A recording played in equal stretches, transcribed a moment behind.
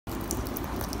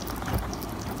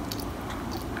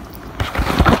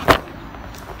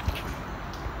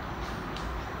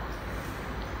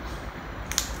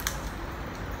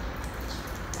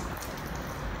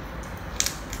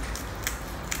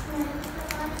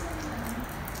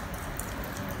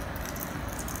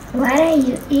What are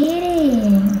you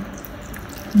eating?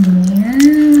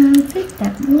 Nyam,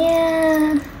 sedapnya.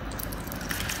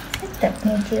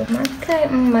 Sedapnya dia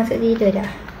makan. Masuk tidur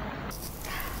dah.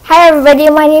 Hi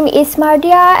everybody, my name is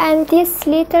Mardia and this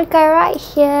little guy right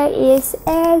here is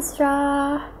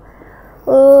Ezra.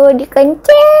 Oh, dia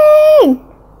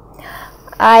kencing!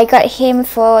 I got him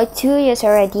for 2 years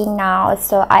already now,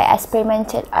 so I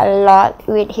experimented a lot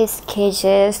with his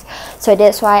cages. So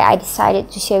that's why I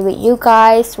decided to share with you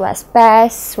guys what's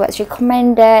best, what's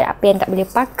recommended, apa yang tak boleh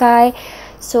pakai.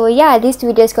 So yeah, this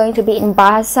video is going to be in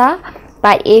bahasa.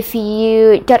 But if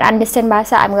you don't understand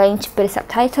bahasa, I'm going to put a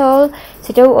subtitle.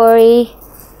 So don't worry.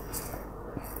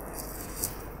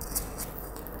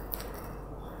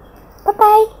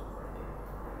 Bye-bye.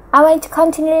 I want to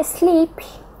continue to sleep.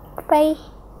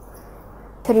 Bye-bye.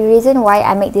 So the reason why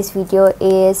I make this video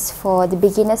is for the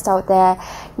beginners out there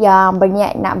yang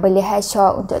berniat nak beli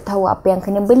hedgehog untuk tahu apa yang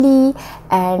kena beli,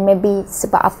 and maybe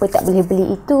sebab apa tak boleh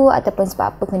beli itu ataupun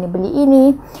sebab apa kena beli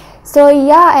ini. So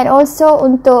yeah, and also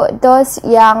untuk those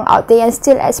yang out there yang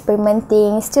still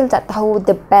experimenting, still tak tahu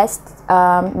the best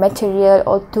material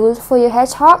or tools for your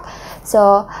hedgehog.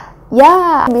 So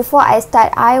yeah, before I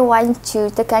start, I want to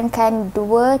tekankan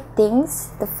dua things.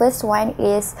 The first one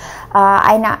is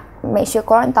I nak make sure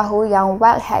korang tahu yang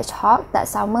wild hedgehog tak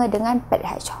sama dengan pet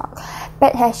hedgehog.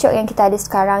 Pet hedgehog yang kita ada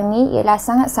sekarang ni ialah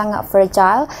sangat-sangat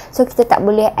fragile, so kita tak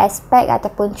boleh expect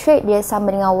ataupun trade dia sama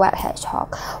dengan wild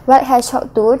hedgehog. Wild hedgehog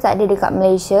tu tak ada dekat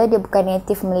Malaysia, dia bukan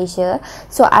native Malaysia.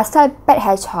 So asal pet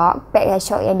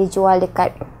hedgehog yang dijual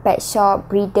dekat pet shop,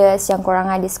 breeders yang korang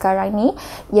ada sekarang ni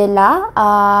ialah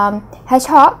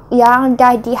hedgehog yang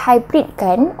dah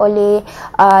dihybridkan oleh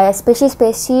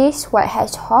spesies-spesies wild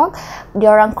hedgehog.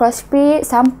 Diorang crossbreed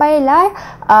sampailah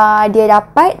dia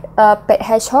dapat pet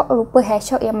hedgehog, rupa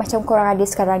hedgehog yang macam korang ada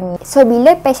sekarang ni. So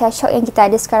bila pet hedgehog yang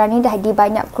kita ada sekarang ni dah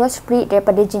banyak crossbreed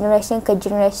daripada generation ke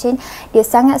generation, dia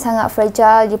sangat-sangat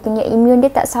fragile, dia punya immune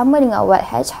dia tak sama dengan wild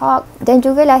hedgehog, dan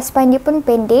juga lifespan dia pun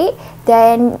pendek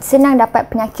dan senang dapat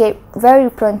penyakit, very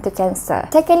prone to cancer.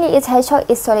 Secondly, hedgehog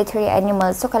is solitary animal.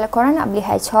 So kalau korang nak beli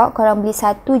hedgehog, korang beli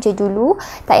satu je dulu,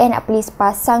 tak payah nak beli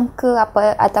sepasang ke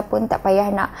apa, ataupun tak payah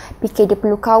nak fikir dia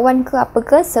perlu kawan ke apa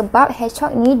ke, sebab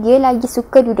hedgehog ni dia lagi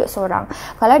suka duduk seorang.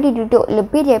 Kalau dia duduk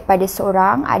lebih daripada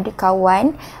seorang, ada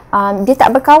kawan, dia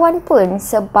tak berkawan pun,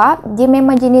 sebab dia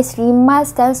memang jenis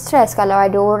rimas dan stres kalau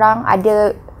ada orang,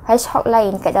 ada hedgehog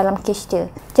lain kat dalam cage dia.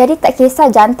 Jadi tak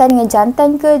kisah jantan dengan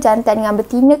jantan ke, jantan dengan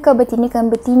betina ke, betina dengan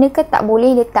betina ke, tak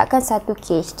boleh letakkan satu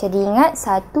cage. Jadi ingat,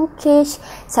 satu cage,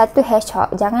 satu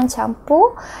hedgehog. Jangan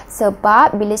campur,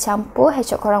 sebab bila campur,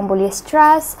 hedgehog korang boleh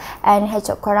stress and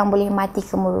hedgehog korang boleh mati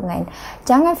kemurungan.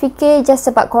 Jangan fikir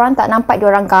just sebab korang tak nampak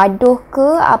diorang gaduh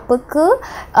ke apa ke,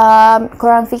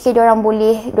 korang fikir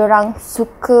diorang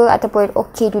suka ataupun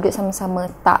okay duduk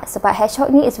sama-sama. Tak, sebab hedgehog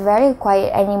ni is very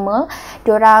quiet animal.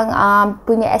 Diorang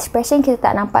punya expression kita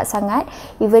tak nampak sangat,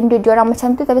 even though diorang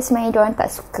macam tu, tapi sebenarnya diorang tak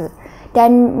suka.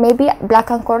 Dan maybe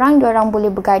belakang korang diorang boleh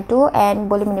bergaduh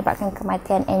and boleh menyebabkan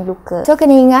kematian and luka. So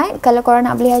kena ingat, kalau korang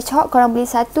nak beli hedgehog, korang beli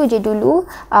satu je dulu.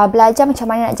 Belajar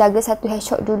macam mana nak jaga satu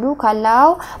hedgehog dulu.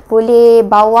 Kalau boleh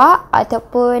bawa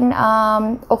ataupun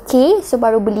okay, so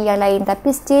baru beli yang lain.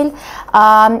 Tapi still,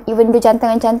 even though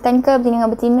jantan dengan jantan ke, betina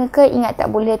dengan betina ke, ingat tak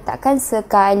boleh letakkan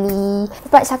sekali.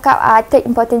 Sebab cakap third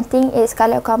important thing is,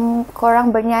 kalau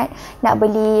korang berniat nak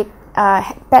beli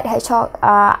pet hedgehog,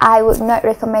 I would not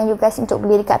recommend you guys untuk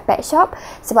beli dekat pet shop.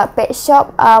 Sebab pet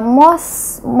shop,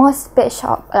 most pet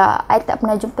shop, I tak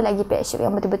pernah jumpa lagi pet shop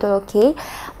yang betul-betul okay.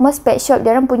 Most pet shop,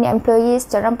 diorang punya employees,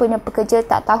 diorang punya pekerja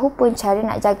tak tahu pun cara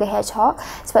nak jaga hedgehog.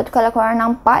 Sebab tu kalau korang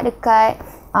nampak dekat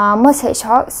most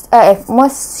shops,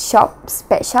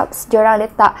 pet shops, diorang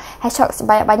letak hedgehog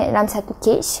sebanyak-banyak dalam satu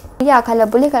cage. Ya, kalau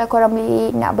boleh, kalau korang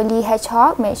nak beli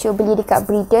hedgehog, make sure beli dekat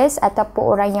breeders ataupun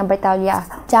orang yang bertauliah.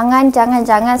 Jangan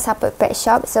support pet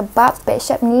shop, sebab pet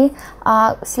shop ni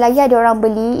selagi ada orang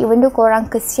beli, even though korang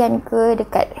kesian ke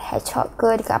dekat hedgehog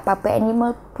ke, dekat apa-apa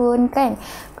animal pun kan,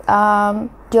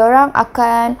 diorang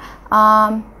akan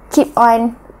keep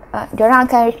on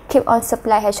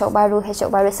supply hedgehog baru,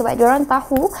 sebab diorang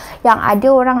tahu yang ada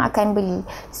orang akan beli.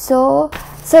 So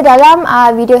dalam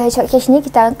video hedgehog cage ni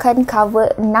kita akan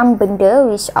cover 6 benda,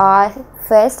 which are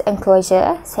first,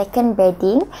 enclosure, second,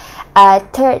 bedding,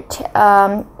 third,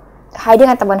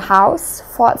 hiding ataupun house,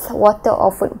 fourth, water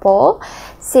or food bowl,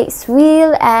 5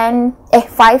 wheel and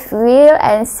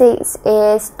 6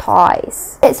 is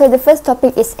toys. So the first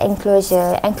topic is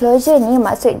enclosure. Enclosure ni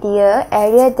maksud dia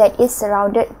area that is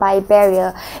surrounded by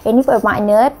barrier. Ini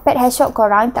bermakna pet hedgehog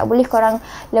korang tak boleh korang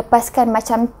lepaskan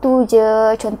macam tu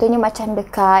je. Contohnya macam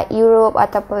dekat Europe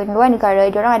ataupun luar negara,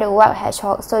 diorang ada wild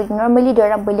hedgehog. So normally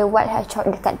diorang boleh wild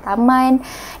hedgehog dekat taman,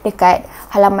 dekat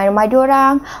halaman rumah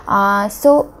diorang.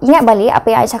 So ingat balik apa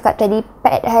yang I cakap tadi,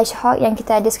 pet hedgehog yang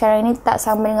kita ada sekarang ni tak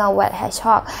sama dengan wild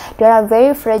hedgehog. Diorang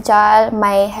very fragile.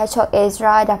 My hedgehog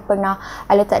Ezra dah pernah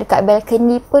letak dekat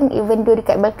balcony pun, even though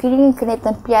dekat balcony kena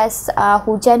tempias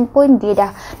hujan pun dia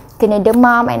dah kena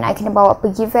demam and I kena bawa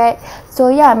pergi vet. So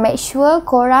yeah, make sure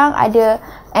korang ada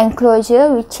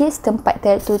enclosure which is tempat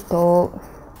tertutup.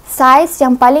 Saiz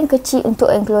yang paling kecil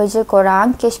untuk enclosure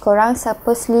korang, cage korang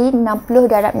supposedly 60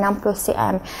 darab 60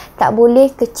 cm. Tak boleh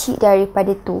kecil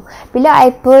daripada tu. Bila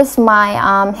I post my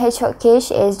hedgehog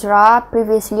cage Ezra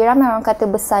previously, ramai orang kata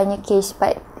besarnya cage,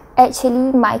 but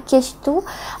actually my cage tu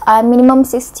minimum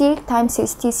 60 times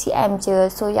 60 cm je.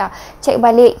 So yeah, check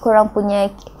balik korang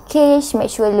punya cage,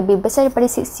 make sure lebih besar daripada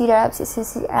 60 darab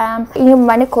 60 cm. Ini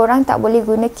bermakna korang tak boleh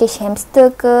guna cage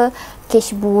hamster ke,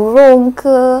 cage burung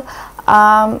ke,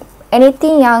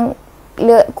 anything yang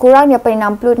kurang daripada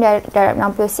 60 darab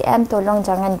 60 cm tolong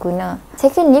jangan guna.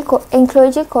 Secondly,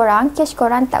 enclosure korang, cage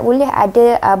korang tak boleh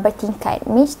ada bertingkat,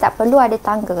 means tak perlu ada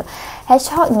tangga.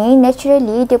 Hedgehog ni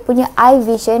naturally dia punya eye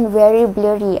vision very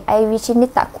blurry, eye vision dia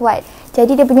tak kuat,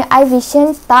 jadi dia punya eye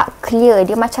vision tak clear,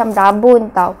 dia macam rabun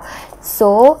tau.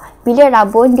 So bila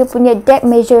rabun, dia punya depth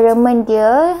measurement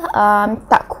dia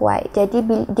tak kuat, jadi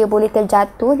dia boleh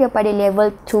terjatuh daripada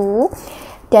level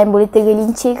 2 dan boleh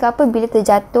tergelincir ke apa. Bila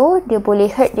terjatuh, dia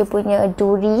boleh hurt dia punya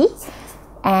duri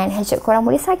and hedgehog korang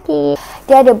boleh sakit.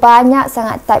 Dia ada banyak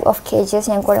sangat type of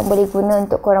cages yang korang boleh guna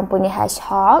untuk korang punya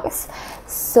hedgehogs.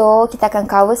 So kita akan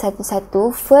cover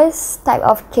satu-satu. First type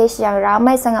of cage yang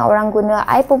ramai sangat orang guna,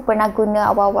 I pun pernah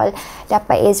guna awal-awal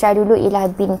dapat Ezra dulu,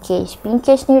 ialah bin cage. Bin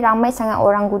cage ni ramai sangat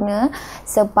orang guna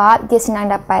sebab dia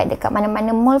senang dapat, dekat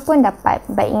mana-mana mall pun dapat.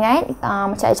 Baik ingat,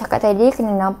 macam I cakap tadi,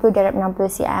 kena 60 darab 60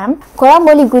 cm. Korang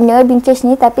boleh guna bin cage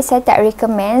ni, tapi saya tak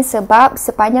recommend sebab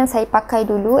sepanjang saya pakai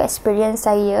dulu, experience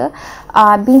saya,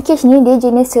 bin cage ni dia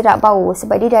jenis serap bau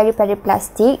sebab dia daripada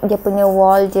plastik, dia punya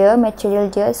wall dia, material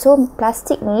dia. So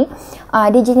plastik ni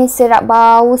dia jenis serap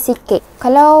bau sikit.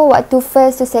 Kalau waktu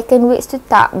first to second weeks tu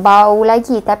tak bau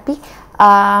lagi, tapi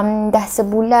dah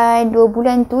sebulan, 2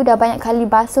 bulan tu dah banyak kali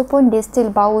basuh pun dia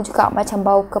still bau juga, macam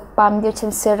bau kepam, dia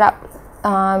macam serap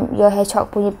your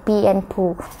hedgehog punya pee and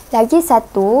poo. Lagi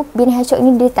satu, bin hedgehog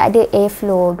ni dia tak ada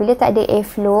airflow. Bila tak ada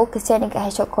airflow, kesian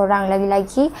dekat hedgehog korang.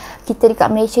 Lagi-lagi kita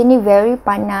dekat Malaysia ni very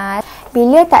panas.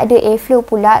 Bila tak ada airflow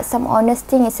pula, some owners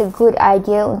think it's a good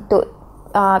idea untuk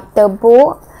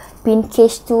tebuk bin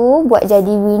cage tu buat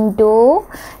jadi window,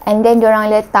 and then diorang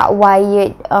letak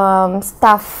wired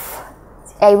stuff.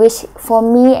 I wish, for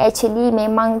me actually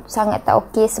memang sangat tak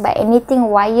okay sebab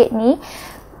anything wired ni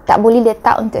tak boleh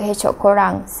letak untuk hedgehog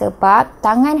korang sebab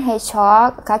tangan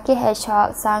hedgehog, kaki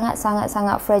hedgehog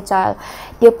sangat fragile.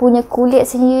 Dia punya kulit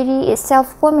sendiri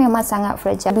itself pun memang sangat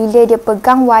fragile. Bila dia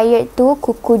pegang wire tu,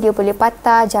 kuku dia boleh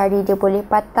patah, jari dia boleh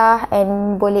patah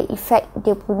and boleh effect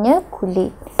dia punya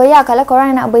kulit. So ya, kalau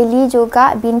korang nak beli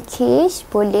juga bin cage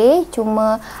boleh,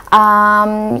 cuma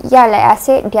ya, like I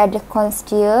said, dia ada cons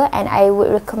dia, and I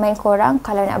would recommend korang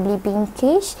kalau nak beli bin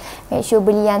cage, make sure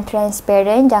beli yang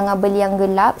transparent, jangan beli yang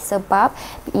gelap sebab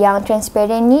yang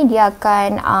transparent ni dia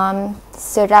akan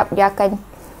serap, dia akan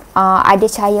ada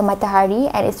cahaya matahari,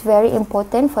 and it's very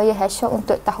important for your hedgehog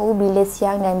untuk tahu bila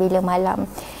siang dan bila malam.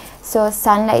 So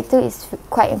sunlight tu is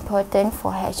quite important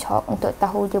for hedgehog untuk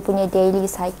tahu dia punya daily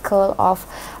cycle of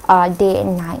day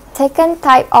and night. Second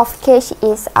type of cage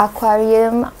is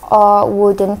aquarium or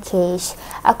wooden cage.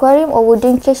 Aquarium or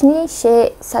wooden cage ni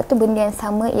satu benda yang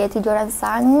sama, iaitu diorang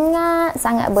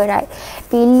sangat berat.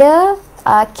 Bila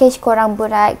cage korang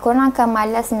berat, korang akan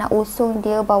malas nak usung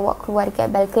dia bawa keluar dekat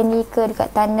balcony ke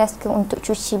dekat tandas ke untuk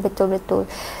cuci betul-betul.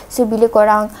 So bila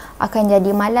korang akan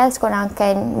jadi malas, korang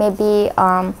akan maybe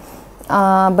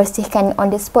bersihkan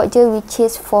on the spot je, which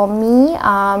is for me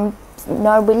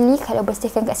normally kalau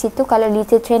bersihkan kat situ, kalau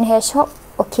little train hedgehog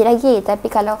okey lagi, tapi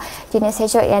kalau jenis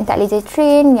hedgehog yang tak little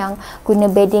train, yang guna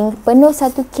bedding penuh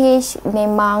satu cage,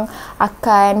 memang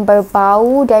akan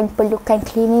berbau dan perlukan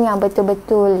cleaning yang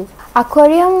betul-betul.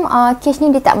 Aquarium cage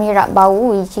ni dia tak menyerap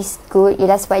bau, which is good.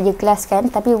 Ialah sebab dia glass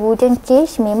kan. Tapi wooden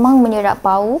cage memang menyerap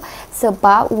bau,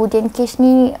 sebab wooden cage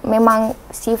ni memang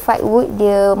sifat wood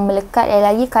dia melekat.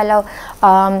 Lagi kalau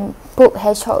poop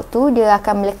hedgehog tu, dia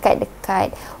akan melekat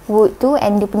dekat wood tu,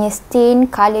 and dia punya stain,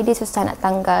 colour dia susah nak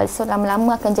tanggal. So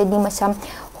lama-lama akan jadi macam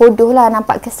hodoh lah,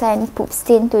 nampak kesan poop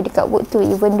stain tu dekat wood tu,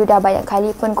 even tu dah banyak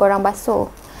kali pun korang basuh.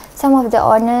 Some of the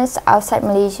owners outside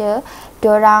Malaysia,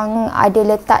 diorang ada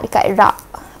letak dekat rak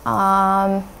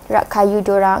kayu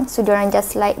diorang. So diorang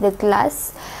just light the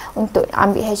glass untuk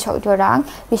ambil hedgehog diorang,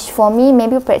 which for me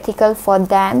maybe practical for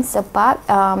them, sebab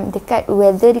dekat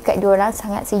weather dekat diorang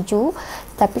sangat sejuk.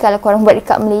 Tapi kalau korang buat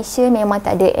dekat Malaysia memang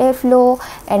tak ada airflow,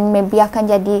 and maybe akan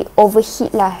jadi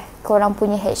overheat lah korang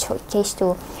punya hedgehog cage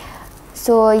tu.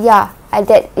 So yeah,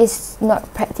 that is not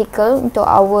practical untuk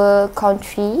our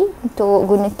country untuk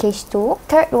guna cage tu.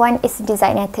 Third one is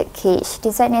designated cage.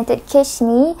 Designated cage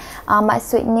ni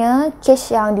maksudnya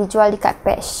cage yang dijual dekat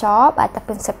pet shop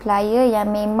ataupun supplier yang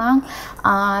memang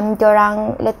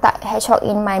diorang letak hedgehog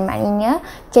in mind. Maknanya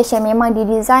cage yang memang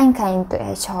didesignkan untuk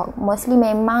hedgehog. Mostly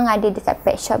memang ada dekat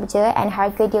pet shop je, and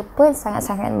harga dia pun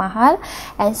sangat-sangat mahal,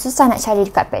 and susah nak cari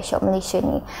dekat pet shop Malaysia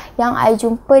ni. Yang I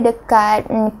jumpa dekat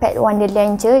Pet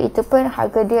Wonderland je, itu pun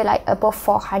harga dia like above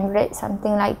 400,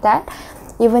 something like that.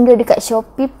 Even though dekat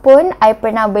Shopee pun I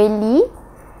pernah beli,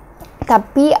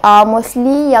 tapi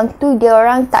mostly yang tu dia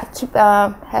orang tak keep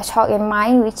hedgehog in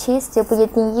mind, which is dia punya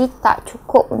tinggi tak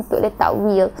cukup untuk letak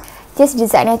wheel. Just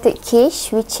designated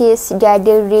cage, which is dia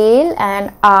ada rail and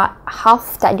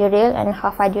half tak ada rail and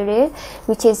half ada rail,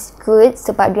 which is good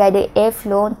sebab dia ada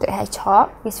airflow untuk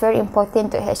hedgehog. It's very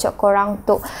important untuk hedgehog korang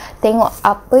untuk tengok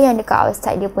apa yang dekat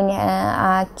outside dia punya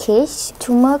cage.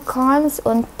 Cuma cons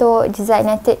untuk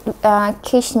designated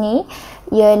cage ni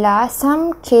ialah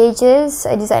some cages,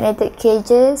 designated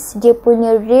cages, dia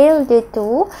punya rail dia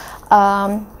tu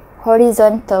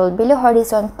horizontal. Bila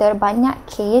horizontal, banyak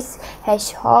case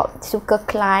hedgehog suka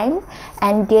climb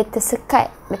and dia tersekat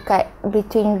dekat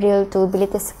between rail tu. Bila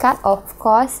tersekat, of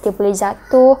course dia boleh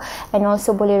jatuh and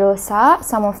also boleh rosak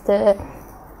some of the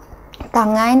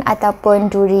tangan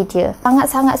ataupun duri dia.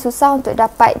 Sangat-sangat susah untuk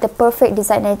dapat the perfect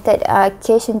designated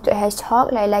cage untuk hedgehog.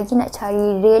 Lagi-lagi nak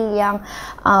cari rail yang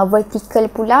vertical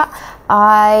pula.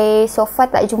 I so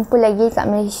far tak jumpa lagi kat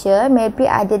Malaysia. Maybe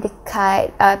ada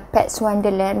dekat Pets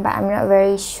Wonderland, but I'm not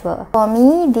very sure. For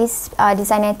me, this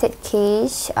designated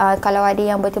cage, kalau ada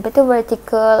yang betul-betul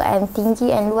vertical and tinggi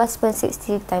and luas pun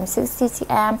 60 x 60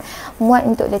 cm, muat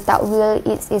untuk letak wheel,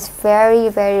 it is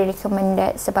very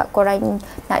recommended sebab korang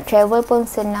nak travel pun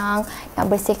senang,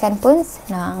 nak bersihkan pun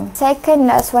senang.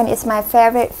 Second last one is my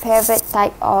favorite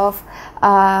type of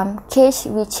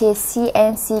cage, which is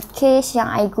CNC cage yang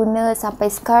I guna sampai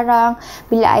sekarang.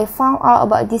 Bila I found out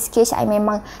about this cage, I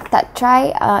memang tak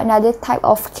try another type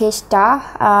of cage dah,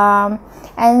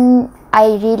 and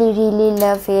I really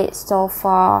love it so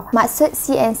far. Maksud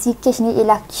CNC cage ni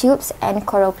ialah cubes and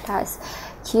coroplast.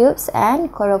 Cubes and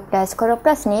coroplast.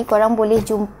 Coroplast ni korang boleh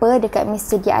jumpa dekat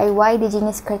Mr. DIY. Dia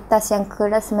jenis kertas yang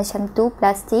keras macam tu,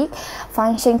 plastik.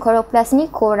 Function coroplast ni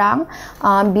korang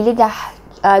bila dah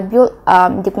build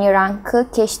dia punya rangka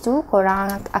cage tu,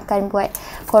 korang akan buat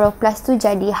coroplast tu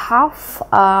jadi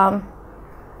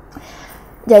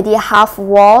half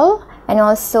wall and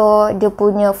also dia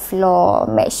punya floor.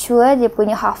 Make sure dia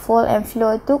punya half wall and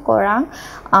floor tu korang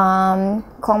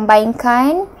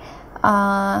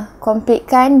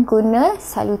completekan guna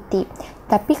salutip.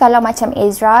 Tapi kalau macam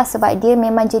Ezra, sebab dia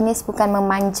memang jenis bukan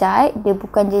memanjat, dia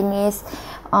bukan jenis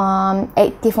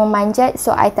aktif memanjat,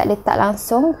 so I tak letak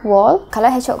langsung wall. Kalau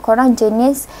hedgehog korang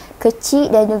jenis kecil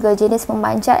dan juga jenis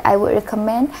memanjat, I would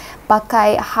recommend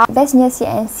pakai bestnya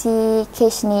CNC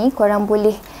cage ni. Korang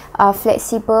boleh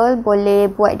flexible, boleh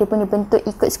buat dia punya bentuk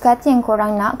ikut suka hati yang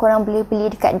korang nak. Korang boleh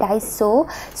beli dekat Daiso.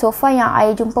 So far yang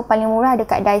I jumpa paling murah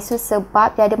dekat Daiso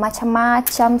sebab dia ada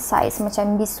macam-macam size.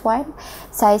 Macam this one,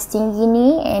 size tinggi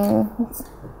ni and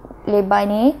lebar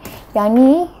ni. Yang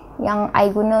ni yang I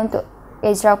guna untuk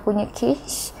Ezra punya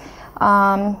cage,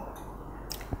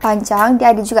 panjang.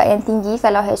 Dia ada juga yang tinggi.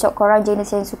 Kalau hedgehog korang jenis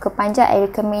yang suka panjang, I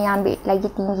recommend yang ambil lagi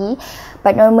tinggi.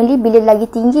 But normally bila lagi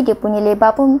tinggi, dia punya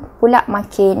lebar pun pula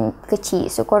makin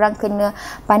kecil. So korang kena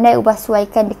pandai ubah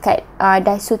suaikan dekat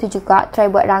Daiso tu juga. Try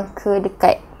buat rangka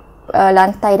dekat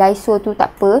lantai Daiso tu,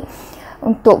 tak apa.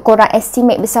 Untuk korang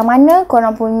estimate besar mana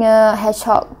korang punya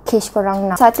hedgehog cage korang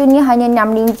nak. Satu ni hanya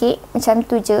RM6 macam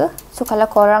tu je. So kalau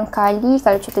korang kalau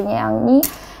contohnya yang ni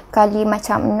kali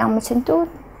macam 6 macam tu,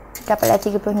 dapatlah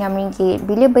RM36.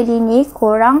 Bila beli ni,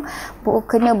 korang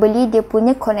kena beli dia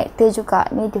punya connector juga.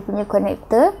 Ni dia punya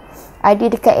connector. Ada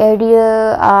dekat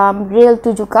area rail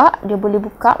tu juga. Dia boleh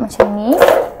buka macam ni.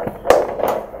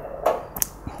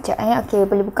 Sekejap okay,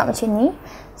 boleh buka macam ni.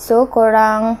 So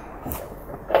korang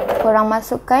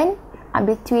masukkan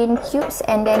between cubes,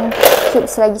 and then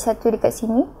cubes lagi satu dekat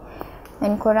sini,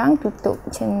 dan korang tutup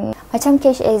macam ni. Macam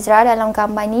cage Ezra dalam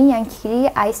gambar ni, yang kiri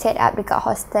I set up dekat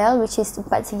hostel, which is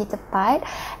tempat segi tepat,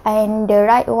 and the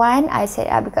right one I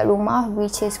set up dekat rumah,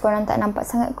 which is korang tak nampak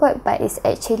sangat kot, but it's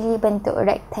actually bentuk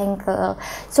rectangle.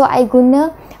 So I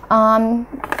guna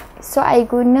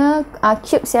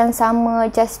cubes yang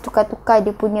sama, just tukar-tukar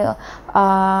dia punya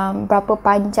berapa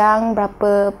panjang,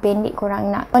 berapa pendek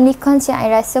korang nak. Only cons yang I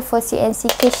rasa for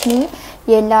CNC cage ni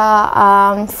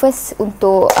ialah first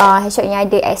untuk Hedgehog yang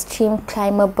ada extreme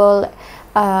climbable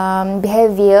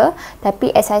behavior,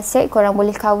 tapi as I said, korang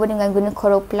boleh cover dengan guna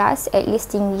Coral Plus, at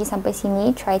least tinggi sampai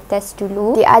sini. Try test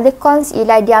dulu. The other cons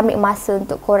ialah dia ambil masa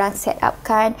untuk korang set up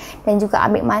kan, dan juga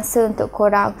ambil masa untuk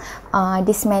korang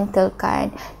dismantle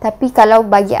kan. Tapi kalau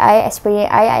bagi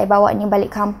experience I bawa ni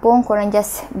balik kampung, korang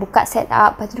just buka set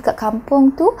up, lepas tu dekat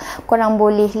kampung tu korang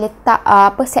boleh letak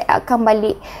set upkan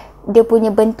balik dia punya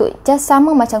bentuk just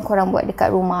sama macam korang buat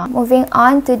dekat rumah. Moving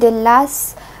on to the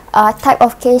last type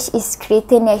of cage is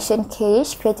Creator Nation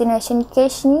cage. Creator Nation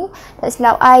cage ni tak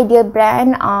silap I, dia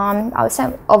brand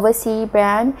outside overseas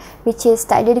brand, which is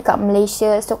tak ada dekat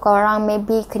Malaysia. So korang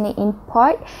maybe kena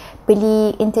import,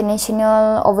 beli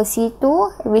international overseas tu,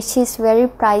 which is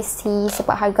very pricey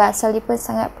sebab harga asal dia pun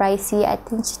sangat pricey. I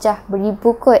think cecah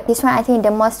beribu kot. This one I think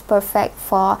the most perfect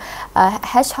for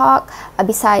Hedgehog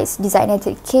besides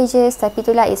designated cages, tapi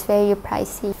itulah it's very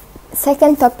pricey.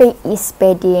 Second topic is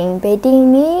bedding.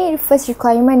 Bedding ni first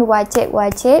requirement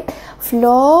wajib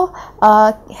floor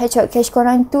Hedgehog cage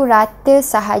korang tu rata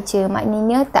sahaja.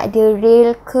 Maknanya tak ada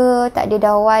rail ke, tak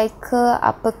ada dawai ke,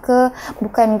 apa ke,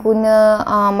 bukan guna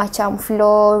macam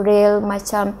floor rail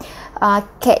macam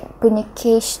cat punya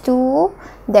cage tu.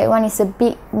 That one is a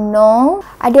big no.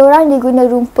 Ada orang dia guna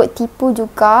rumput tipu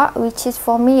juga, which is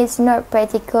for me is not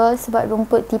practical sebab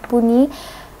rumput tipu ni,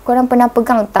 korang pernah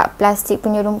pegang tak plastik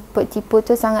punya rumput tipu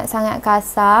tu sangat-sangat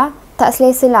kasar. Tak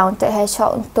selesa lah untuk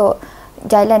Hedgehog untuk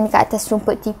jalan dekat atas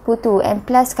rumput tipu tu. And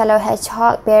plus kalau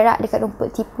Hedgehog berak dekat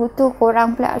rumput tipu tu,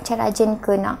 korang pula macam rajin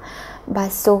ke nak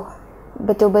basuh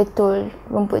betul-betul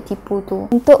rumput tipu tu.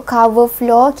 Untuk cover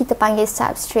floor kita panggil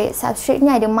substrate. Substrate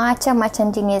ni ada macam-macam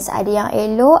jenis. Ada yang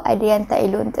elok, ada yang tak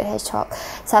elok untuk Hedgehog.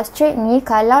 Substrate ni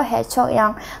kalau Hedgehog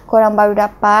yang korang baru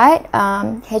dapat,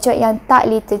 Hedgehog yang tak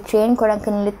litter train, korang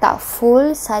kena letak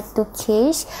full satu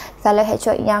cage. Kalau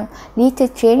Hedgehog yang litter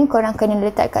train, korang kena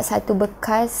letak kat satu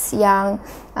bekas yang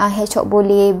Hedgehog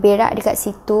boleh berak dekat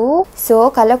situ.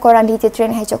 So kalau korang litter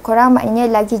train Hedgehog korang,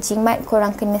 maknanya lagi jimat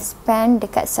korang kena spend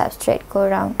dekat substrate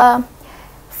korang.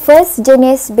 First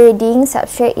jenis bedding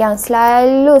substrate yang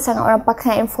selalu sangat orang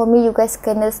pakai, and for me you guys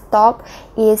kena stop,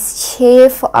 is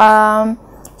shave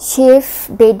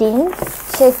bedding,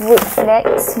 shave wood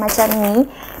flex macam ni.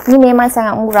 Ni memang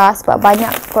sangat murah sebab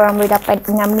banyak korang boleh dapat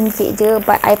RM6 je,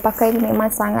 but I pakai ni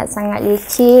memang sangat-sangat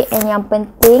leceh. And yang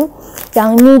penting,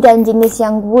 yang ni dan jenis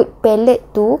yang wood pellet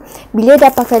tu, bila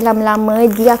dah pakai lama-lama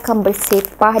dia akan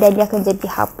bersepah dan dia akan jadi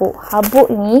habuk.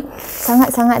 Habuk ni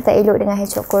sangat-sangat tak elok dengan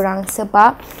Hedgehog korang,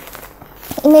 sebab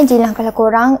imagine lah kalau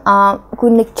korang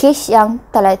guna cage yang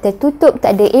tak tertutup,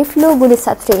 tak ada airflow, guna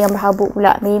substrate yang berhabuk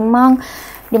pula, memang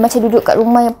dia macam duduk kat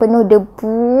rumah yang penuh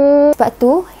debu. Sebab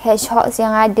tu Hedgehogs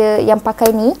yang ada, yang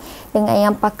pakai ni dengan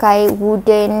yang pakai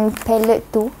wooden pellet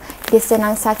tu, dia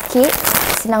senang sakit,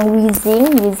 senang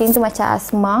wheezing tu macam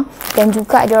asma, dan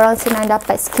juga ada orang senang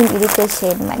dapat skin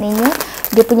irritation. Maknanya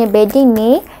dia punya bedding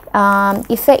ni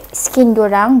efek skin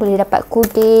diorang boleh dapat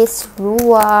kudis,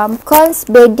 ruam. Cons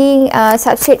bedding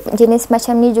substrate jenis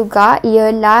macam ni juga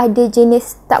ialah dia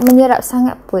jenis tak menyerap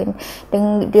sangat pun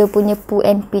dengan dia punya poo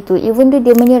and pee tu. Even though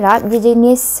dia menyerap, dia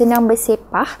jenis senang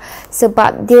bersepah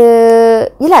sebab dia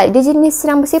jenis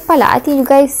senang bersepah lah. I think you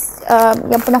guys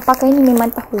yang pernah pakai ni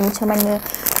memang tahu macam mana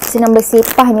senang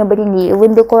bersepahnya benda ni.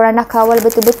 Even though korang dah kawal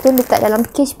betul-betul letak dalam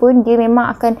cage pun, dia memang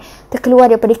akan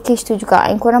terkeluar daripada cage tu juga,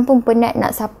 and korang pun penat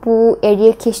nak sapu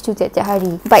area cage tu tiap-tiap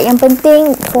hari. But yang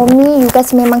penting for me, you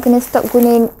guys memang kena stop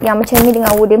guna yang macam ni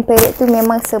dengan wooden pellet tu,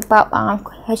 memang sebab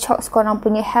Hedgehogs korang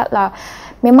punya health lah.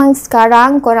 Memang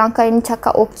sekarang korang akan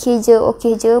cakap okey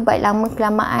je, but lama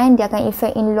kelamaan dia akan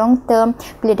effect in long term.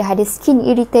 Bila dah ada skin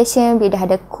irritation, bila dah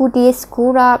ada kudis,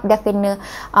 kurap, dah kena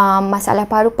masalah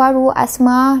paru-paru,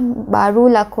 asma,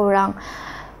 barulah korang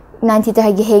nanti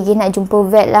terhegi-hegi nak jumpa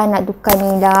vet lah, nak tukar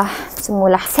ni dah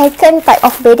semualah. Second type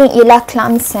of bedding ialah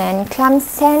clump sand. Clump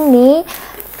sand ni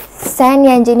sand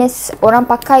yang jenis orang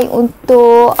pakai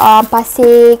untuk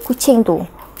pasir kucing tu,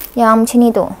 yang macam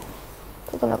ni tu.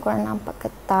 Kalau korang nampak ke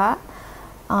tak,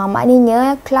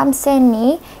 maknanya clump sand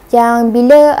ni yang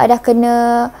bila dah kena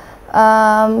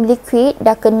liquid,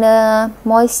 dah kena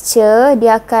moisture,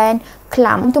 dia akan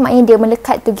clump tu, maknanya dia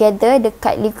melekat together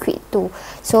dekat liquid tu.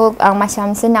 So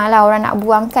macam senang lah orang nak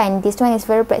buang kan. This one is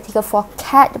very practical for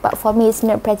cat, but for me it's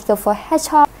not practical for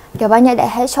hedgehog. Dah banyak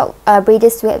that hedgehog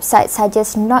breeders website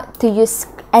suggest not to use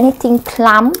anything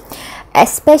clump,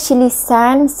 especially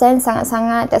sand. Sand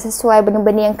sangat-sangat tak sesuai,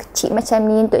 benda-benda yang kecil macam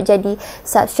ni untuk jadi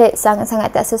substrate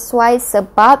sangat-sangat tak sesuai,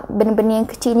 sebab benda-benda yang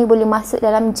kecil ni boleh masuk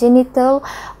dalam genital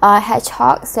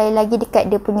hedgehog, sekali lagi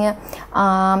dekat dia punya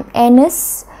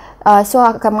anus. So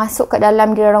akan masuk ke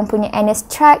dalam dia orang punya anus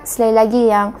tract. Sekali lagi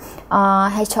yang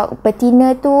hedgehog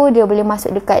betina tu, dia boleh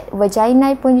masuk dekat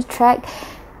vagina punya tract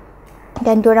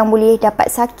dan diorang boleh dapat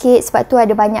sakit. Sebab tu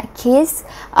ada banyak kes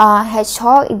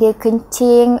hedgehog dia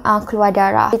kencing keluar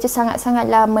darah. Itu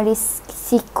sangat-sangatlah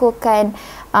merisikokan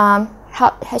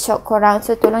health hedgehog korang.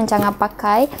 So tolong jangan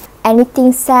pakai anything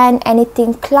sand,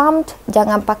 anything clumped,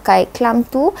 jangan pakai.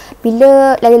 Clump tu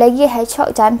bila lagi-lagi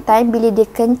hedgehog jantan, bila dia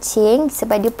kencing,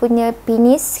 sebab dia punya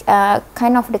penis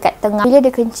kind of dekat tengah, bila dia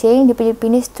kencing, dia punya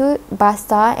penis tu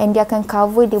basah and dia akan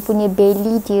cover dia punya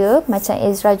belly dia, macam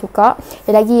Ezra juga.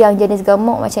 Ada lagi yang jenis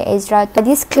gemuk macam Ezra tu,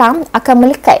 this clump akan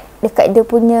melekat dekat dia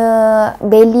punya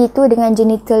belly tu dengan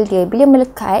genital dia. Bila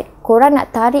melekat, korang nak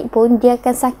tarik pun dia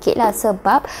akan sakit lah,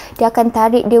 sebab dia akan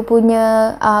tarik dia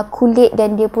punya kulit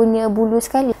dan dia punya bulu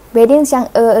sekali. Beddings yang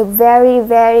very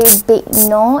big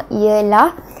no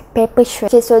ialah paper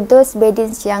shred. Okay, so those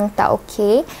beddings yang tak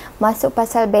okay, masuk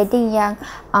pasal bedding yang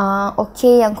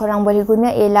okay yang korang boleh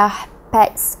guna ialah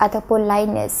pads ataupun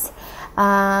liners.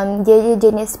 Dia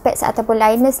jenis pads ataupun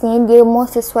liners ni dia more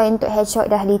sesuai untuk hedgehog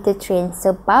dah litter train,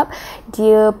 sebab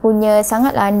dia punya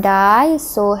sangat landai.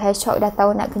 So hedgehog dah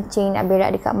tahu nak kencing, nak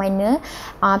berak dekat mana.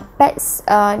 Pads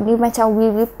ni macam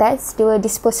wee pads, dia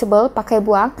disposable, pakai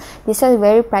buang. This one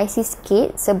very pricey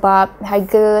sikit, sebab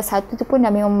harga satu tu pun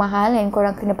dah memang mahal dan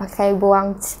korang kena pakai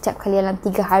buang setiap kali dalam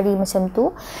 3 hari macam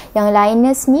tu. Yang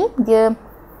liners ni dia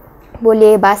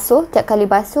boleh basuh, tiap kali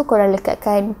basuh korang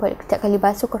lekatkan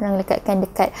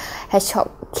dekat hedgehog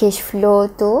cage floor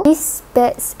tu. These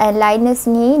pads and liners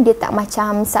ni dia tak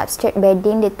macam substrate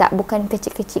bedding, dia tak, bukan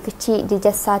kecil-kecil, dia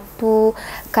just satu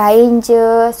kain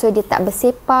je. So dia tak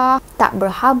bersepah, tak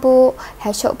berhabuk.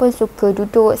 Hedgehog pun suka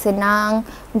duduk, senang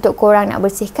untuk korang nak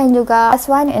bersihkan juga. Last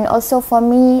one and also for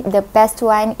me the best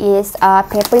one is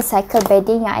paper recycle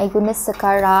bedding yang I guna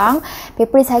sekarang.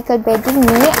 Paper recycle bedding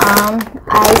ni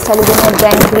I selalu guna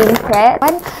brand Green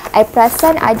Pad. I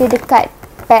perasan ada dekat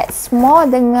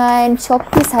PetSmart dengan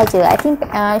Shopee saja. I think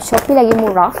Shopee lagi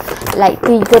murah, like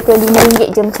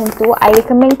RM35 je macam tu. I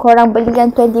recommend korang beli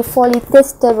yang 24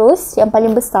 liters terus, yang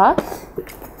paling besar.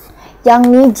 Yang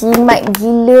ni jimat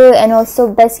gila and also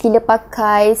best gila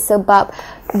pakai, sebab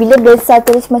bila besar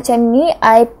terus macam ni,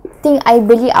 I think I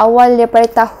beli awal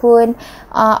daripada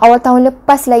awal tahun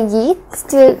lepas lagi,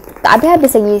 still tak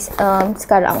habis lagi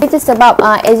sekarang. Itu sebab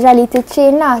Ezra litter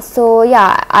train lah. So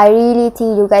yeah, I really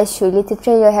think you guys should litter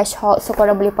train your hedgehog. So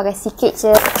korang boleh pakai sikit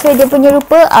je. So dia punya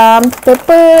rupa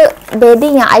paper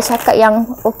bedding yang I cakap yang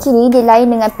okay ni, dia lain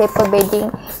dengan paper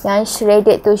bedding yang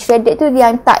shredded tu. Shredded tu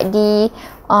yang tak di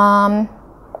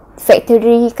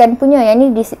factory kan punya. Yang ni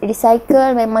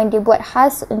recycle, memang dia buat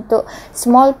khas untuk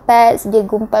small pets, dia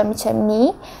gumpal macam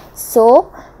ni.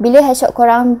 So bila hedgehog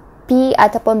korang pee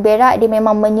ataupun berak, dia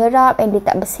memang menyerap and dia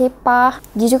tak bersepah.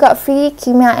 Dia juga free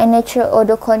kimia and natural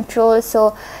odor control.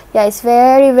 So yeah, it's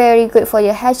very good for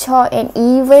your hedgehog and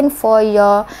even for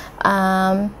your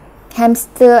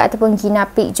hamster ataupun guinea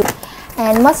pig juga.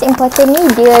 And most importantly,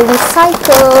 dia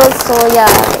recycle. So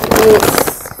yeah,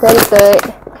 it's very good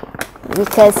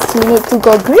because you need to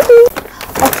go green.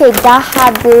 Okay, dah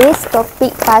habis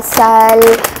topik pasal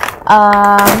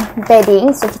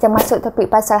bedding. So kita masuk topik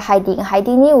pasal hiding.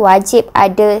 Hiding ni wajib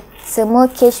ada, semua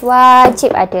cage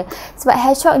wajib ada, sebab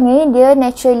hedgehog ni dia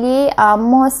naturally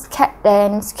more scared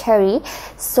than scary.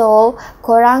 So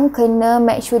korang kena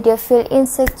make sure dia feel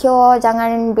insecure,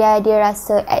 jangan biar dia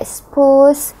rasa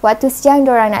exposed. Waktu siang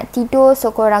diorang nak tidur,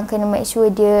 so korang kena make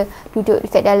sure dia duduk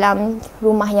dekat dalam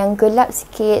rumah yang gelap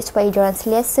sikit supaya diorang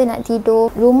selesa nak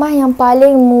tidur. Rumah yang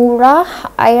paling murah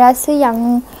I rasa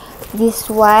yang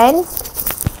this one,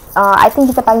 I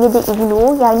think kita panggil dia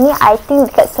igloo. Yang ni I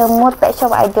think dekat semua pet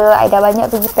shop ada. I dah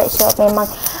banyak pergi pet shop, memang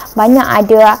banyak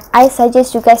ada. I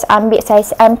suggest you guys ambil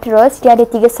saiz M terus. Dia ada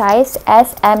 3 saiz,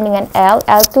 S, M dengan L.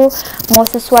 L tu more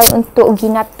sesuai untuk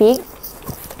guinea pig.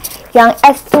 Yang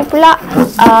S tu pula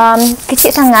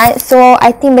kecil sangat. So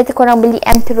I think better korang beli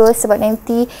M terus, sebab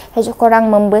nanti hedgehog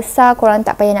korang membesar, korang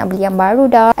tak payah nak beli yang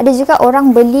baru dah. Ada juga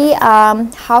orang beli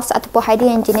house ataupun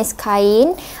hiding yang jenis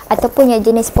kain ataupun yang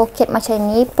jenis pocket macam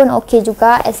ni pun okey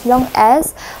juga, as long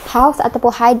as house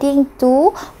ataupun hiding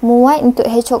tu muat untuk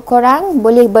hedgehog korang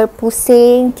boleh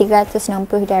berpusing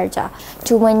 360 darjah.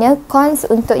 Cumanya cons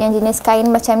untuk yang jenis kain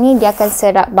macam ni, dia akan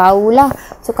serap bau lah.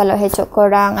 So kalau hedgehog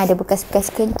korang ada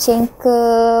bekas-bekas kencing ke,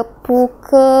 poo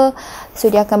ke,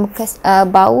 so dia akan bekas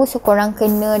bau. So korang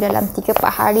kena dalam 3-4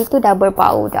 hari tu dah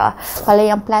berbau dah. Kalau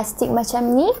yang plastik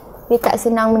macam ni, dia tak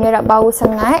senang menyerap bau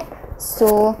sangat.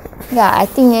 So I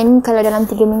think yang ni kalau dalam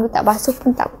 3 minggu tak basuh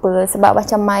pun tak apa. Sebab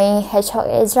macam my hedgehog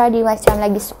Ezra, dia macam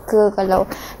lagi suka kalau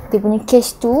dia punya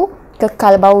cage tu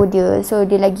kekal bau dia. So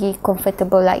dia lagi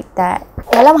comfortable like that.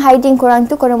 Dalam hiding korang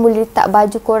tu, korang boleh letak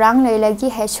baju korang, lagi-lagi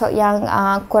hedgehog yang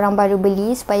korang baru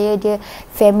beli, supaya dia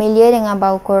familiar dengan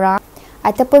bau korang.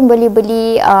 Ataupun boleh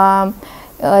beli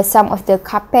some of the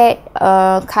carpet,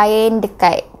 kain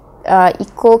dekat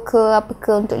Eco ke apa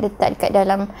ke, untuk letak dekat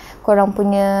dalam korang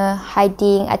punya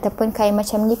hiding. Ataupun kain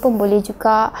macam ni pun boleh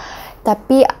juga.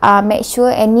 Tapi make sure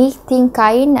anything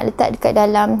kain nak letak dekat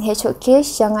dalam hedgehog cage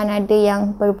jangan ada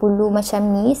yang berbulu macam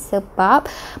ni. Sebab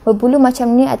berbulu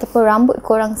macam ni ataupun rambut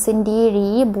korang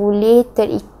sendiri boleh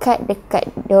terikat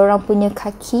dekat diorang punya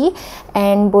kaki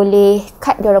and boleh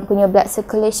cut diorang punya blood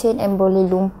circulation and boleh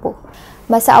lumpuh.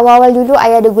 Masa awal-awal dulu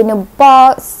I ada guna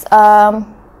box,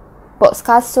 box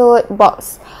kasut,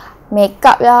 box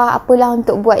makeup lah, apalah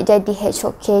untuk buat jadi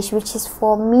hedgehog cage, which is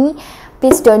for me,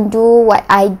 please don't do what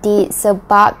I did.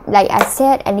 Sebab like I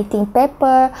said, anything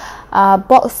paper,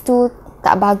 box tu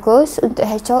tak bagus untuk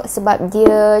hedgehog, sebab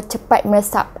dia cepat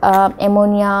meresap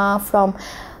ammonia from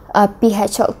pee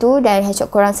hedgehog tu, dan hedgehog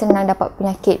korang senang dapat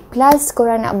penyakit. Plus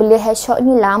korang nak beli hedgehog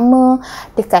ni lama,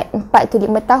 dekat 4 to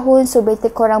 5 tahun. So better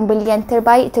korang beli yang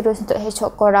terbaik terus untuk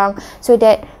hedgehog korang, so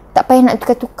that tak payah nak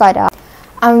tukar-tukar dah.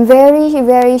 I'm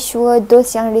very sure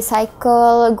those yang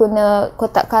recycle, guna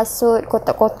kotak kasut,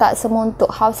 kotak-kotak semua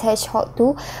untuk house hedgehog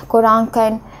tu, korang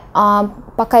akan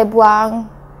pakai buang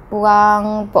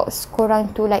box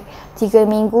korang tu like 3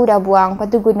 minggu dah buang.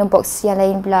 Lepas tu guna box yang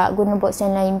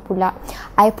lain pula,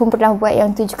 I pun pernah buat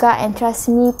yang tu juga, and trust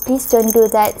me, please don't do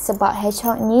that. Sebab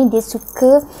hedgehog ni dia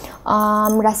suka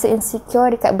merasa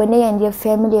insecure dekat benda yang dia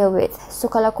familiar with.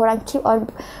 So kalau korang keep on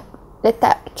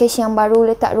letak cage yang baru,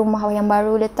 letak rumah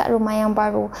yang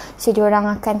baru, so diorang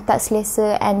akan tak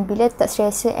selesa, and bila tak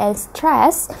selesa and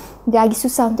stress, dia lagi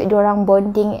susah untuk diorang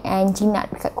bonding and jinak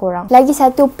dekat korang. Lagi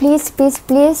satu, please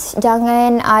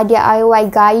jangan DIY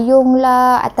gayung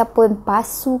lah ataupun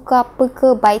pasu ke apa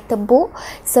ke by tebuk.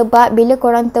 Sebab bila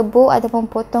korang tebuk ataupun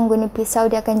potong guna pisau,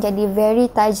 dia akan jadi very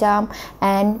tajam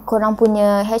and korang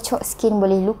punya hedgehog skin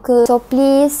boleh luka. So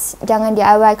please jangan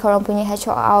DIY korang punya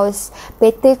hedgehog house.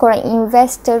 Better korang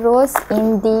invest terus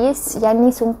in this. Yang ni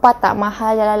sumpah tak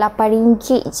mahal, dalam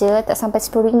RM8 je, tak sampai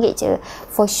RM10 je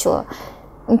for sure,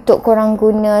 untuk korang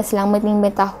guna selama 5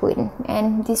 tahun.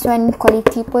 And this one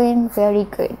quality pun very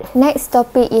good. Next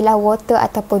topic ialah water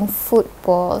ataupun food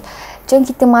bowl. Jom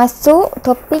kita masuk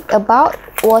topik about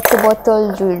water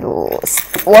bowl dulu.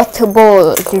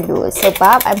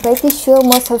 Sebab I'm pretty sure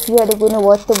most of you ada guna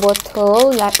water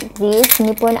bottle like this.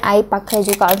 Ni pun I pakai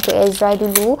juga untuk Ezra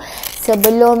dulu.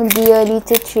 Sebelum dia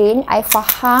little train, I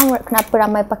faham kenapa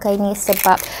ramai pakai ni.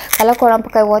 Sebab kalau korang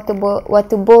pakai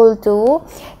water bowl tu,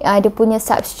 dia punya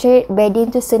substrate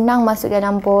bedding tu senang masuk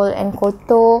dalam bowl and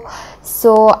kotor.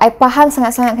 So I faham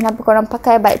sangat-sangat kenapa korang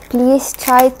pakai, but please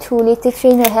try to little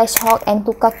train your hedgehog and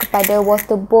tukar kepada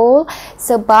water bowl.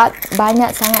 Sebab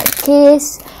banyak sangat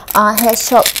case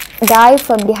hedgehog die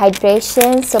from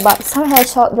dehydration. Sebab some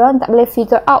hedgehog diorang tak boleh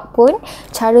figure out pun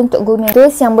cara untuk guna.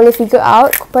 Those yang boleh figure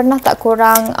out, pernah tak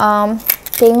korang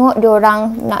tengok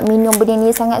diorang nak minum benda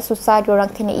ni sangat susah, diorang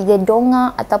kena either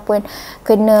dongak ataupun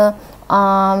kena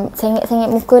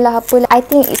sengit-sengit muka lah apalah. I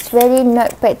think it's very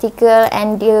not practical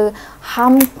and dia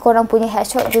harm korang punya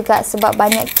hedgehog juga. Sebab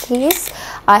banyak case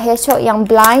hedgehog yang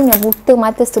blind, yang buta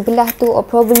mata sebelah tu, or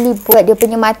probably buat dia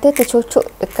punya mata tercocok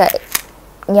dekat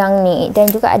yang ni.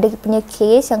 Dan juga ada punya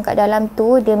case yang kat dalam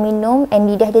tu dia minum and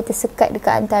lidah dia tersekat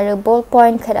dekat antara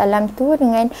ballpoint kat dalam tu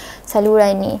dengan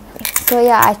saluran ni. So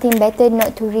I think better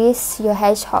not to risk your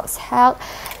hedgehog's health.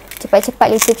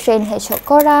 Cepat-cepat little train hedgehog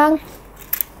korang.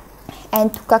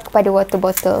 and tukar kepada water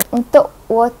bottle. Untuk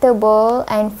water bowl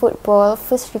and food bowl,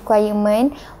 first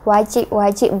requirement wajib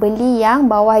beli yang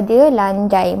bawah dia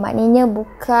landai. Maknanya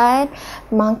bukan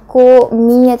mangkuk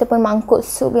mi ataupun mangkuk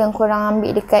sup yang korang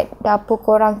ambil dekat dapur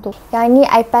korang tu. Yang ni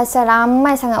I pasal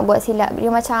ramai sangat buat silap.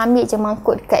 Dia macam ambil je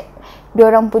mangkuk dekat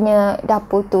diorang punya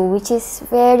dapur tu, which is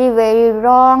very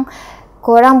wrong.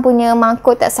 Korang punya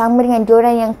mangkuk tak sama dengan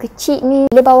diorang yang kecil ni.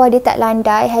 Bila bawah dia tak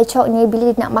landai, hedgehog ni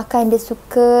bila dia nak makan, dia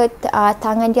suka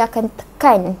tangan dia akan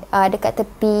tekan dekat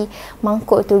tepi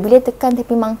mangkuk tu. Bila tekan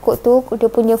tepi mangkuk tu, dia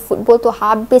punya food bowl tu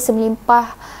habis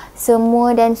melimpah semua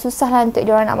dan susah lah untuk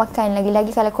diorang nak makan.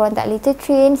 Lagi-lagi kalau korang tak litter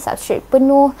train, substrate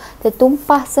penuh,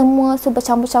 tertumpah semua, so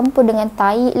bercampur-campur dengan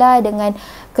tahi lah, dengan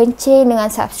kencing, dengan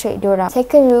substrate diorang.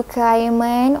 Second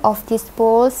requirement of these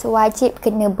bowls, wajib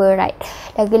kena berat.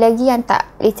 Lagi-lagi yang tak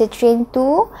litter train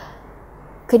tu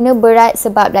kena berat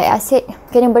sebab lactic acid.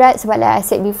 Kena berat sebab lactic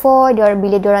acid before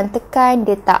bila diorang tekan,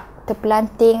 dia tak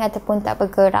terpelanting ataupun tak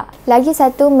bergerak. Lagi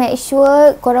satu, make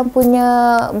sure korang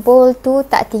punya bowl tu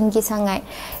tak tinggi sangat.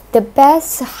 The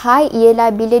best height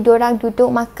ialah bila diorang duduk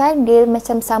makan, dia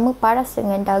macam sama paras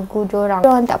dengan dagu diorang.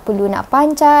 Diorang tak perlu nak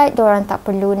panjat, diorang tak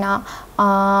perlu nak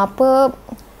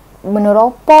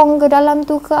meneropong ke dalam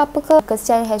tu ke apa ke.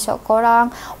 Kesian hedgehog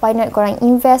korang, why not korang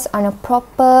invest on a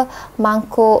proper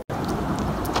mangkuk.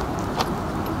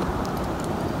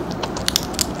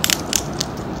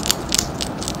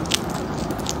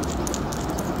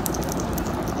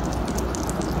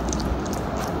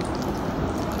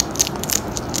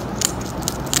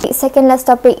 Second last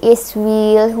topic is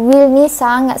wheel. Wheel ni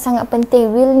sangat-sangat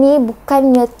penting. Wheel ni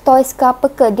bukannya toys ke apa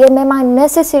ke. Dia memang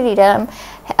necessary dalam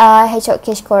hedgehog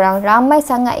cage korang. Ramai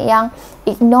sangat yang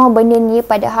ignore benda ni,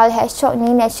 padahal hedgehog ni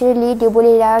naturally dia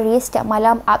boleh lari setiap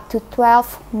malam up to 12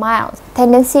 miles.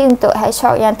 Tendensi untuk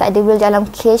hedgehog yang tak ada wheel dalam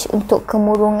cage untuk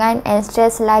kemurungan and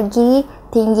stress lagi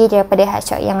tinggi daripada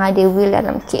hedgehog yang ada wheel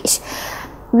dalam cage.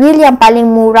 Wheel yang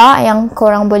paling murah yang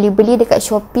korang boleh beli dekat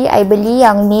Shopee, I beli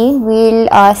yang ni,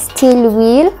 wheel steel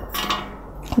wheel.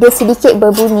 Dia sedikit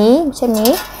berbunyi macam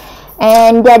ni,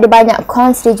 and dia ada banyak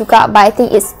cons dia juga, but I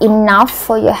think it's enough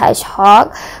for your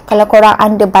hedgehog kalau korang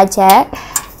under budget.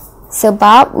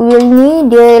 Sebab wheel ni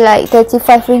dia like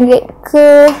RM35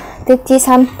 ke 30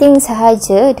 something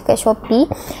sahaja dekat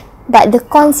Shopee. But the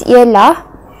cons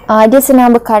ialah dia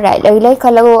senang berkarat. Lagi-lagi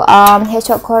kalau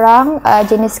hedgehog korang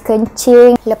jenis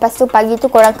kencing, lepas tu pagi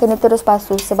tu korang kena terus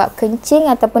basuh, sebab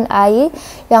kencing ataupun air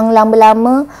yang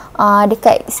lama-lama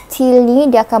dekat steel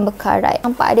ni dia akan berkarat.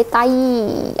 Nampak ada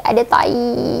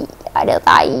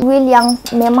tahi. Wheel yang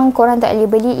memang korang tak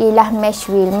boleh beli ialah mesh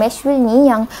wheel. Mesh wheel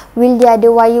ni yang wheel dia ada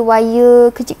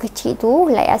wire-wire kecil-kecil tu,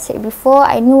 like I said before,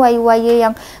 I know wire-wire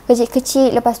yang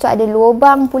kecil-kecil, lepas tu ada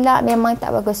lubang pula, memang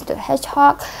tak bagus untuk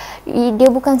hedgehog. Dia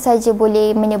bukan saja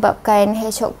boleh menyebabkan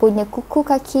hedgehog punya kuku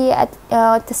kaki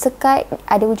tersekat,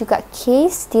 ada juga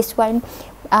case. This one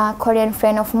Korean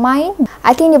friend of mine,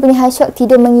 I think dia punya hedgehog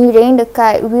tidur mengiring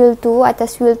dekat wheel tu,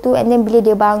 atas wheel tu, and then bila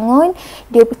dia bangun,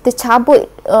 dia tercabut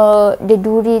the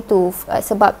duri tu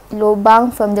sebab lubang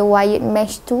from the wired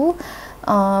mesh tu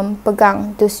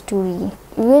pegang those duri.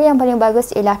 Wheel yang paling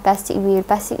bagus ialah plastic wheel.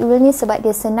 Plastic wheel ni sebab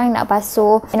dia senang nak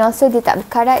basuh, and also dia tak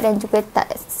berkarat dan juga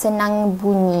tak senang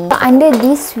bunyi. Under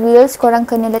these wheels korang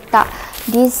kena letak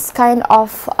this kind of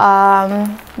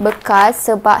bekas,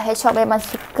 sebab hedgehog memang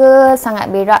suka sangat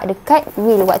berak dekat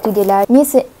wheel waktu dia lari. Ni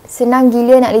senang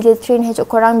gila nak litter train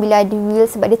hedgehog korang bila ada wheel,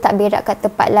 sebab dia tak berak kat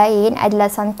tempat lain.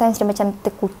 Adalah sometimes dia macam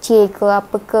terkucil ke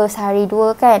apa ke sehari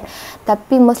dua kan,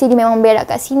 tapi mostly dia memang berak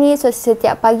kat sini. So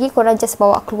setiap pagi korang just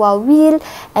bawa keluar wheel,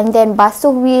 and then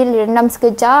basuh wheel, rendam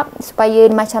sekejap supaya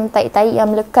macam tahi-tahi yang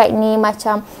melekat ni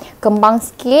macam kembang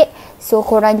sikit. So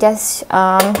korang just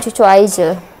cucuk air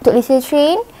je. Untuk litter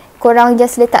train, korang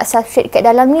just letak substrate kat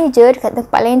dalam ni je, dekat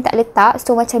tempat lain tak letak.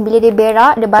 So macam bila dia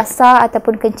berak, dia basah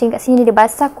ataupun kencing kat sini dia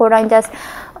basah, korang just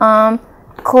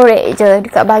korek je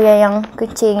dekat bahagian yang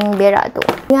kencing berak tu.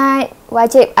 Ingat,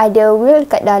 wajib ada wheel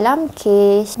kat dalam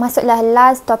cage. Masuklah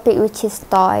last topic, which is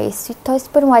toys. Toys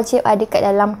pun wajib ada kat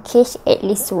dalam cage at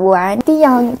least one. Tapi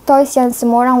yang toys yang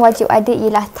semua orang wajib ada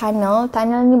ialah tunnel.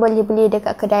 Tunnel ni boleh beli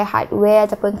dekat kedai hardware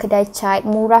ataupun kedai cat,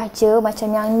 murah je macam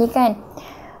yang ni kan.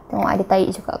 Tengok ada tahi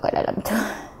juga kat dalam tu.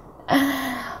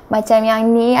 Macam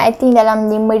yang ni, I think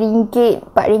dalam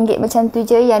RM5, RM4 macam tu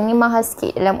je. Yang ni mahal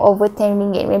sikit, dalam over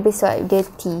RM10. Maybe sebab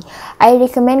dirty. I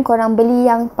recommend korang beli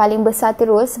yang paling besar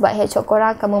terus, sebab hedgehog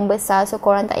korang akan membesar. So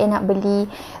korang tak payah nak beli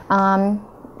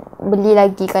beli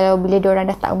lagi kalau bila diorang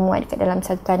dah tak muat kat dalam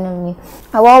satu tunnel ni.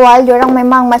 Awal-awal diorang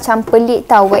memang macam pelik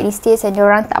tau what is this, dan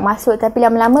diorang tak masuk, tapi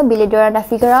lama-lama bila diorang dah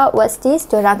figure out what's this,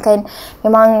 diorang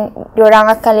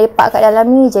akan lepak kat dalam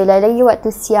ni je. Lagi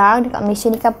waktu siang dekat Malaysia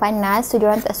ni kan panas, so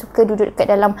diorang tak suka duduk kat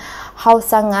dalam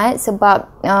house sangat sebab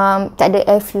tak ada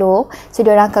airflow, so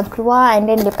diorang akan keluar and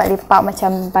then lepak-lepak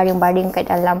macam baring-baring kat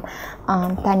dalam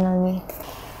tunnel ni.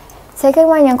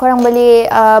 Second one yang korang boleh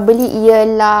beli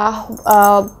ialah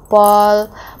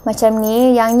ball macam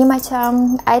ni. Yang ni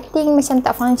macam I think macam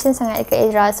tak function sangat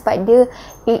dekat Ezra sebab dia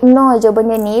ignore je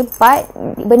benda ni, but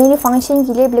benda ni function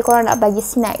gila bila korang nak bagi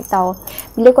snack tau.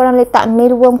 Bila korang letak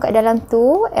mealworm kat dalam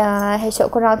tu, Hedgehog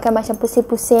korang akan macam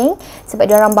pusing-pusing sebab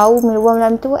diorang bau mealworm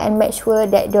dalam tu, and make sure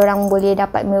that diorang boleh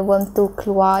dapat mealworm tu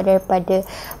keluar daripada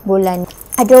bulan.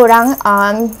 Ada orang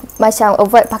macam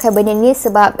avoid pakai benda ni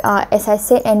sebab as I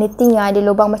said, anything yang ada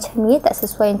lubang macam ni tak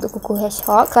sesuai untuk kuku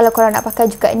Hedgehog. Kalau korang nak pakai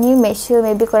juga ni, make sure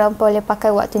maybe korang boleh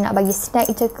pakai waktu nak bagi snack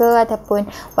je ke, ataupun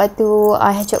waktu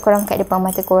Hedgehog korang kat depan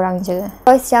mata korang je.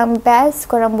 Terus yang best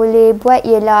korang boleh buat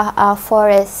ialah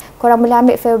forest. Korang boleh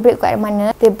ambil fabric kat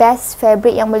mana. The best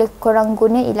fabric yang boleh korang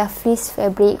guna ialah fleece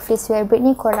fabric. Fleece fabric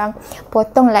ni korang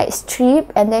potong like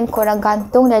strip and then korang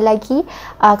gantung, dan lagi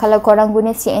kalau korang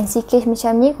guna CNC case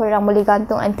macam ni, korang boleh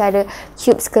gantung antara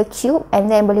cubes ke cube and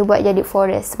then boleh buat jadi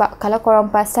forest. Sebab kalau korang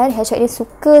perasan, Hedgehog ni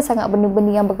suka sangat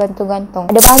benda-benda yang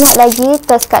bergantung-gantung. Ada banyak lagi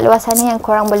terus kat luar sana yang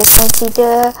korang boleh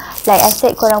consider. Like I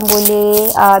said, korang boleh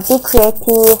be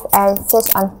creative and search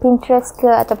on Pinterest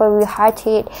ke ataupun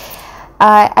Rehearted.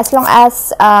 As long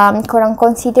as korang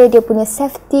consider dia punya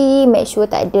safety, make sure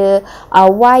tak ada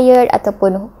wire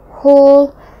ataupun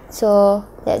hole, so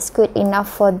that's good enough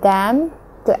for them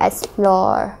to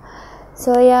explore.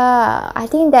 So yeah, I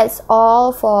think that's all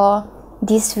for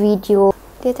this video.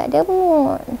 Dia tak ada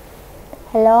mood.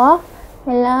 Hello?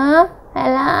 Hello?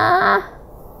 Hello?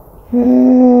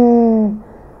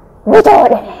 Usuk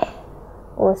dia ni.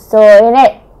 Usuk dia ni.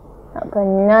 Tak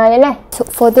kena je lah. So,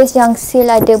 for those yang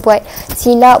still ada buat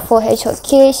silap for Hedgehog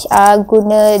cage,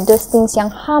 guna those things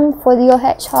yang harm for your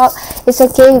Hedgehog, it's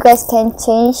okay, you guys can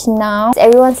change now.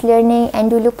 Everyone's learning, and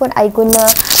dulu pun I guna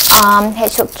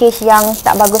Hedgehog cage yang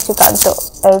tak bagus juga untuk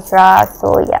Ezra.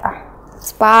 So yeah,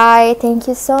 bye.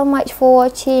 Thank you so much for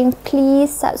watching.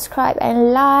 Please subscribe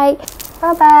and like.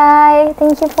 Bye bye.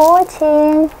 Thank you for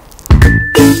watching.